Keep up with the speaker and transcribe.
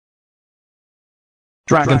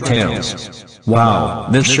Dragon Tales. Wow,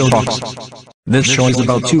 this show rocks. This show is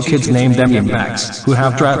about two kids named Emmy and Max, who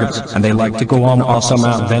have dragons, and they like to go on awesome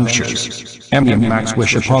adventures. Emmy and Max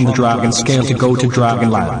wish upon the dragon scale to go to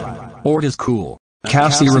Dragonland. Or it is cool.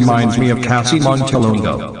 Cassie reminds me of Cassie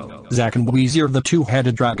Montalongo. Zack and Wheezy are the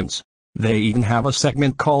two-headed dragons. They even have a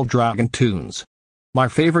segment called Dragon Tunes. My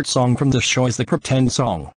favorite song from this show is the Pretend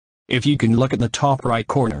song. If you can look at the top right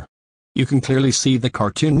corner, you can clearly see the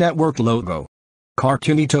Cartoon Network logo.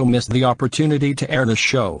 Cartoonito missed the opportunity to air the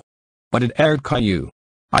show, but it aired Caillou.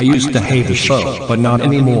 I used to hate the show, but not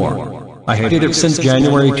anymore. I hated it since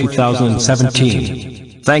January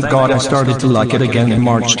 2017. Thank God I started to like it again in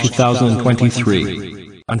March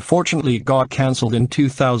 2023. Unfortunately it got cancelled in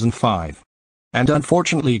 2005. And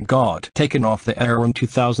unfortunately it got taken off the air in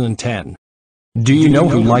 2010. Do you know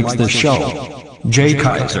who likes this show? Jay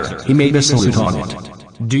Kaiser, he made a salute on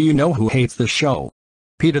it. Do you know who hates this show?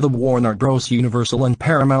 Peter the Warner Bros. Universal and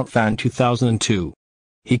Paramount fan 2002.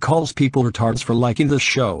 He calls people retards for liking this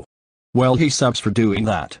show. Well, he subs for doing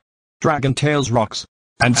that. Dragon Tales rocks.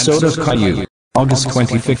 And so does Caillou. August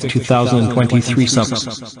 25, 2023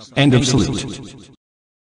 subs. End of salute.